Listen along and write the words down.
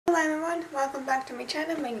everyone, welcome back to my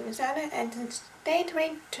channel. My name is Anna and it's day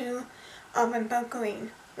 22 of my Book O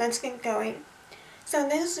Ween. Let's get going. So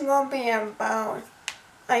this will be about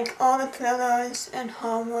all the thrillers and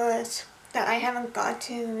horrors that I haven't got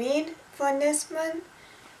to read for this month,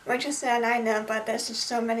 which is sad, I know, but there's just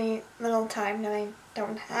so many little time that I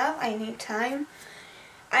don't have. I need time.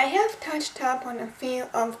 I have touched up on a few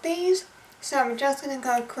of these, so I'm just going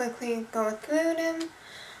to quickly go through them.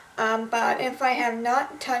 But if I have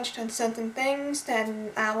not touched on certain things,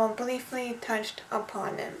 then I will briefly touch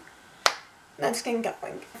upon them. Let's get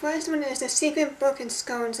going. The first one is The Secret Book and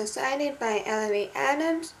Scone Society by Ellery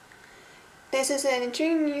Adams. This is an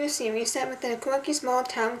intriguing new series set within a quirky small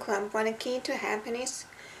town club where the key to happiness,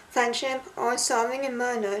 friendship, or solving a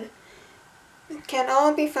murder can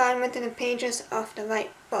all be found within the pages of the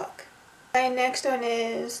right book. My next one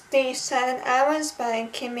is The Silent Hours by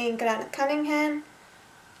Kimmy Grant Cunningham.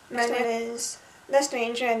 My next one is The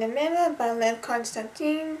Stranger in the Mirror by Liv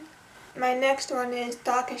Constantine. My next one is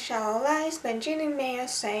Dark and Shallow Lies by Jeannie Mayer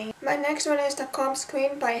Say. My next one is The Corpse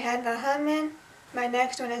Queen by Heather Harman. My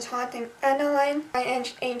next one is Haunting Adeline by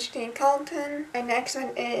H.D. Colton. My next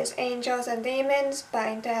one is Angels and Demons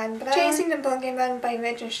by Dan Brown. Chasing the Boogeyman by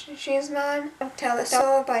Richard Cheesman. Tell the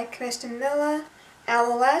Soul by Kristen Miller.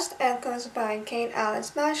 Our Last Echoes by Kate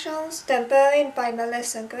Alice Marshall. The Buried by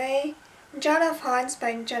Melissa Gray. Jar of Hearts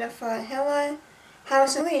by Jennifer Hiller.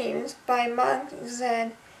 House of Leaves by Mark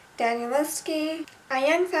Z. Danielewski. A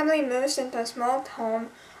young family moves into a small home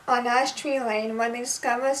on Ash Tree Lane when they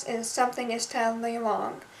discover something is terribly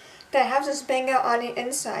wrong. The house is bigger on the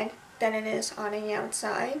inside than it is on the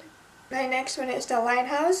outside. My next one is The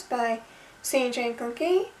Lighthouse by C.J.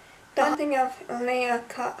 Cookie. The Haunting of Leah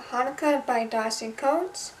Hanukkah by Darcy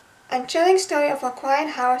Coates. A chilling story of a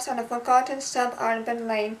quiet house on a forgotten suburban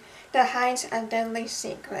lane that hides a deadly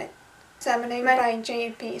secret. Summoning by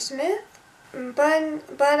J.P. Smith. Burn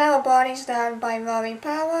Our Bodies Down by Rory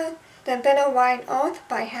Power. The Bitter White Oath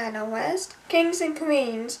by Hannah West. Kings and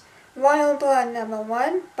Queens, Royal Blood No.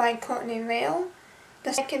 1 by Courtney Vale.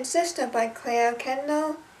 The Second Sister by Claire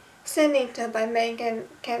Kendall. Sin Eater by Megan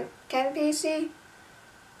Kempisi.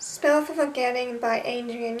 Spell for Forgetting by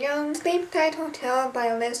Adrian Young. Sleep Tight Hotel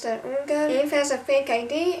by Lisa Unger. Eve has a fake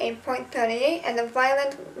ID, 8.38, and a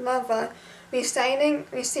violent lover receding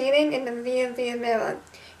in the rear-view mirror.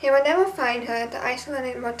 He will never find her at the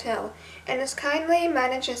isolated motel, and is kindly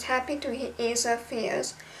manages happy to ease her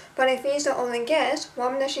fears. But if he's the only guest,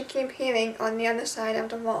 what does she keep hearing on the other side of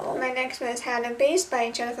the wall? My next one is Hannah Beast by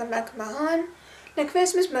Jennifer McMahon. The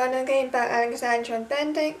Christmas Murder Game by Alexandra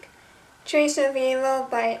Bendick. Trace of Evil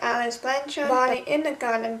by Alice Blanchard. Body in the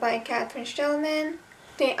Garden by Catherine Shellman.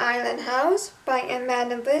 The Island House by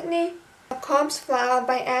Amanda Brittany. A Corpse Flower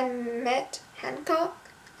by Anne Met Hancock.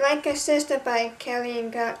 Like a Sister by Kelly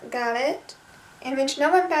Garrett, in which no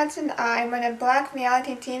one bats an eye when a black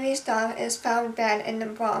reality TV star is found dead in the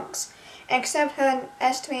Bronx, except her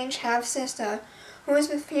estranged half-sister, whose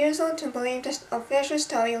refusal to believe the official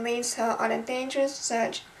story leads her on a dangerous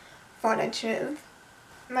search for the truth.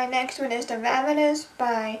 My next one is The Ravenous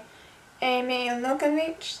by Amy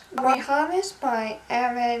Lukovich. We Harvest by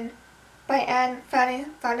Anne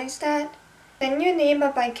Falistad. The New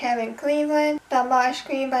Neighbor by Kevin Cleveland. The Marsh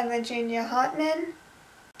Queen by Virginia Hartman.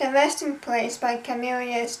 The Resting Place by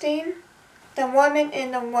Camelia Steen. The Woman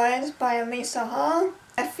in the Woods by Lisa Hall.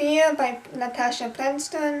 A Fear by Natasha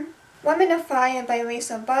Princeton. Woman of Fire by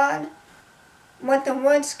Lisa Bard. What the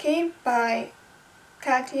Woods Keep by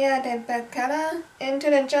Katia de Becerra.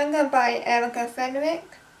 Into the Jungle by Erica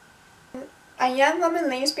Frederick. A young woman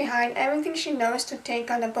leaves behind everything she knows to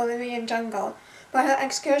take on the Bolivian jungle, but her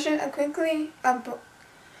excursion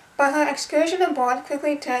aboard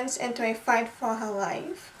quickly turns into a fight for her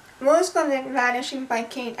life. Rules for the Vanishing by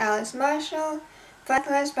Kate Alice Marshall.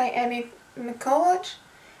 Breathless by Emmy McCulloch.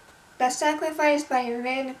 The Sacrifice by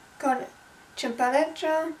Vin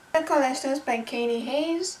Chipaletra. The Callistos by Katie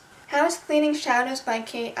Hayes. House Fleeting Shadows by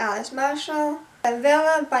Kate Alice Marshall. The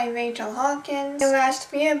Villa by Rachel Hawkins. The Last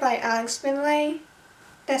Fear by Alex Finlay.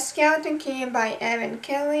 The Skeleton Key by Erin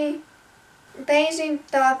Kelly. Daisy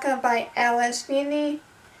Darker by Alice Feeney.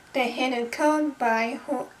 The Hidden Code by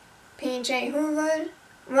P.J. Hoover.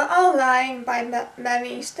 We're All Lying by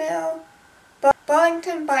Mary Still.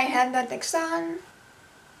 Burlington by Heather Dixon.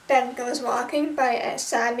 Dead Goes Walking by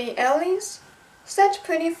Sammy Ellis. Such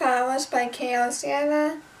Pretty Flowers by K.L.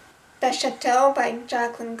 Sierra. The Chateau by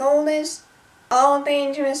Jacqueline Goldis. All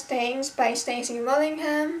Dangerous Things by Stacey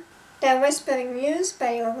Willingham. The Whispering Muse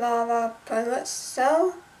by Laura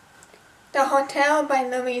Purcell. The Hotel by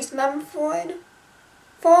Louise Mumford.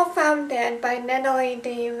 Four Found Dead by Natalie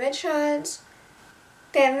D. Richards.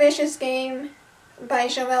 The Ambitious Game by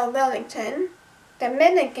Joelle Wellington, The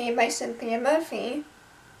Midnight Game by Cynthia Murphy,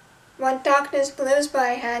 What Darkness Blues by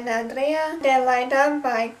Hannah Andrea, They're Lined Up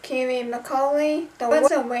by Kiri Macaulay, The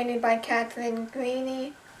Woods Are Waiting by Catherine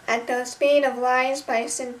Greene, At the Speed of Lies by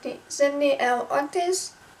Cindy L.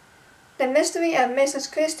 Ortiz, The Mystery of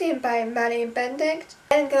Mrs. Christie by Maddie Benedict,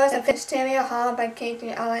 and Girls of Hysteria Hall by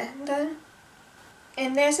Katie Allender.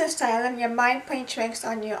 In this asylum, your mind plays tricks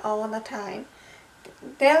on you all the time.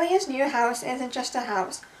 Delia's new house isn't just a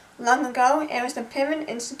house. Long ago, it was the Pyramid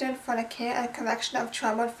Institute for the Care and Correction of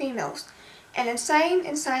Troubled Females, an insane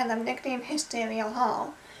asylum nicknamed Hysteria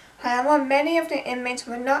Hall. However, many of the inmates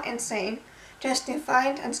were not insane, just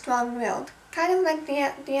defiant and strong-willed, kind of like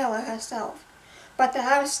Delia herself. But the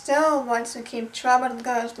house still wants to keep troubled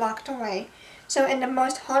girls locked away, so in the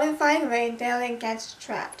most horrifying way, Delia gets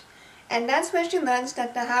trapped. And that's when she learns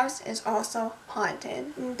that the house is also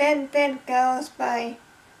haunted. Dead Girls by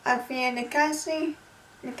Afia Nikasi,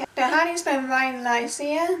 The Honey's by Ryan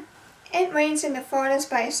Lycia, It Rains in the Forest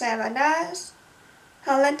by Sarah Naz,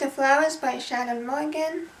 Her Little Flowers by Shannon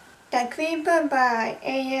Morgan, The Creeper by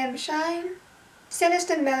A.M. Shine,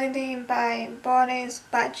 Sinister Melody by Boris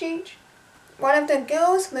Bachich, One of the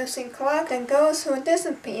Girls, Lucy Clark, The Girls Who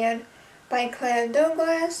Disappeared by Claire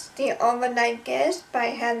Douglas, The Overnight Guest by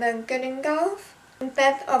Heather Goodingolf,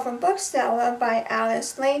 Death of a Bookseller by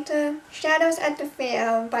Alice Slater, Shadows at the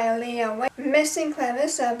Fair by Leah Wade, Missing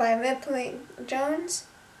Clarissa by Ripley Jones,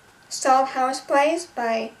 Salt House Place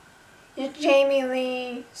by Jamie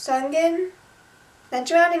Lee Sungin, The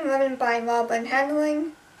Drowning Woman by Robin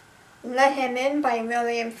Handling, Let Him In by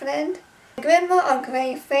William Flint, The Glimmer of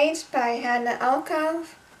Grey Fates by Hannah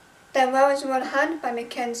Alkoff, The Rosewood Hunt by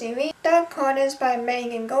Mackenzie Reed, Dark Corners by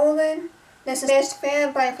Megan Golden, The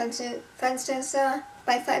Fair by Francesca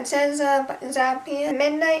Zapier,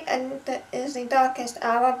 Midnight is the Darkest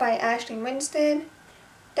Hour by Ashley Winstead,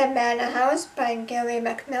 The Manor House by Gilly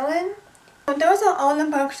Macmillan. So those are all the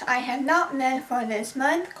books I have not read for this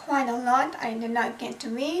month. Quite a lot I did not get to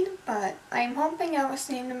read, but I'm hoping I will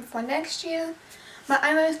save them for next year. But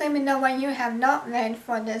always let me know what you have not read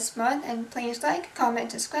for this month, and please like,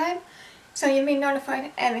 comment, subscribe, so you'll be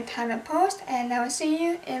notified every time I post, and I will see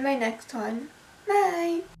you in my next one.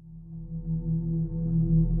 Bye!